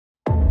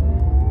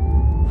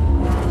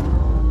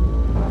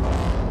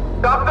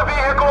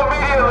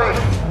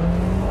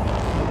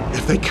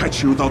they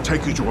catch you, they'll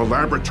take you to a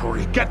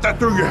laboratory. Get that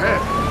through your head.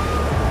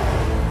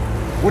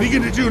 What are you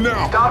gonna do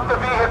now? Stop the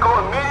vehicle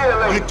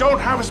immediately! You don't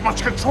have as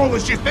much control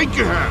as you think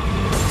you have.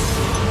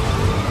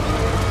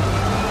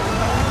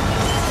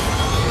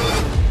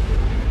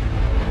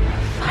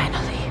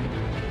 Finally.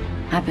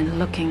 I've been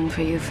looking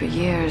for you for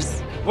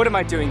years. What am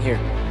I doing here?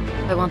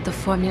 I want the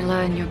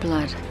formula in your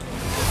blood.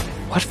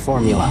 What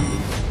formula?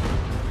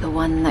 The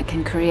one that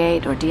can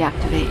create or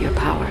deactivate your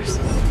powers.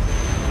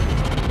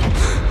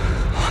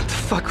 What the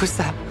fuck was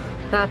that?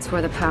 That's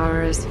where the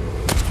power is.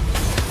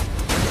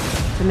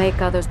 To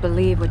make others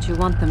believe what you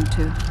want them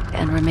to,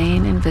 and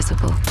remain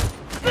invisible.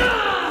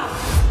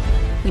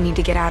 We need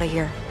to get out of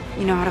here.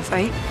 You know how to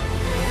fight?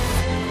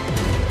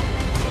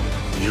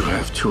 You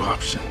have two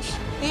options.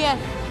 Ian,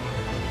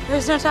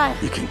 there's no time.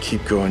 You can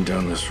keep going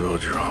down this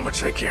road you're on,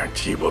 which I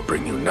guarantee will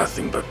bring you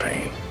nothing but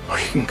pain. Or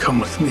you can come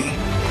with me.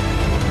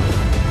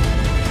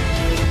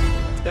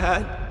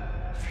 Dad,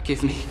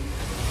 forgive me.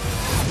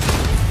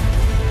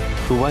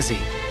 Who was he?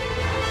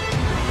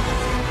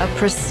 A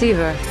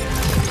perceiver.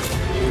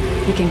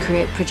 He can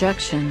create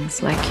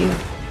projections like you,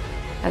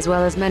 as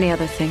well as many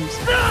other things.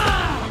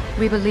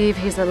 We believe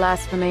he's the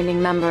last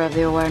remaining member of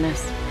the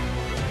awareness.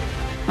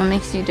 What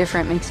makes you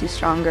different makes you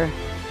stronger.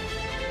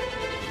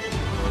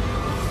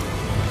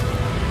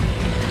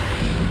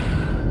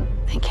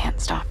 They can't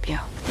stop you.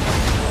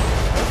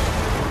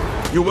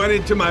 You went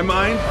into my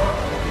mind?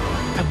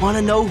 I want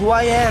to know who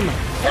I am.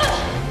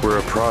 We're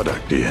a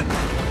product, Ian.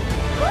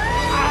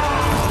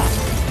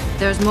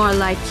 There's more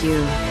like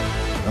you.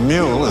 A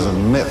mule is a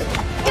myth.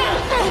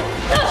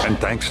 And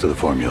thanks to the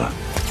formula,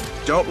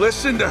 Don't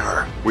listen to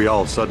her. we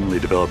all suddenly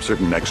develop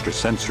certain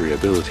extrasensory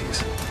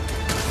abilities.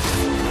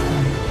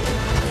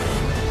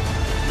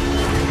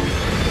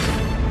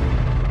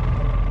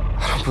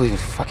 I don't believe a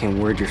fucking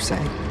word you're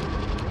saying.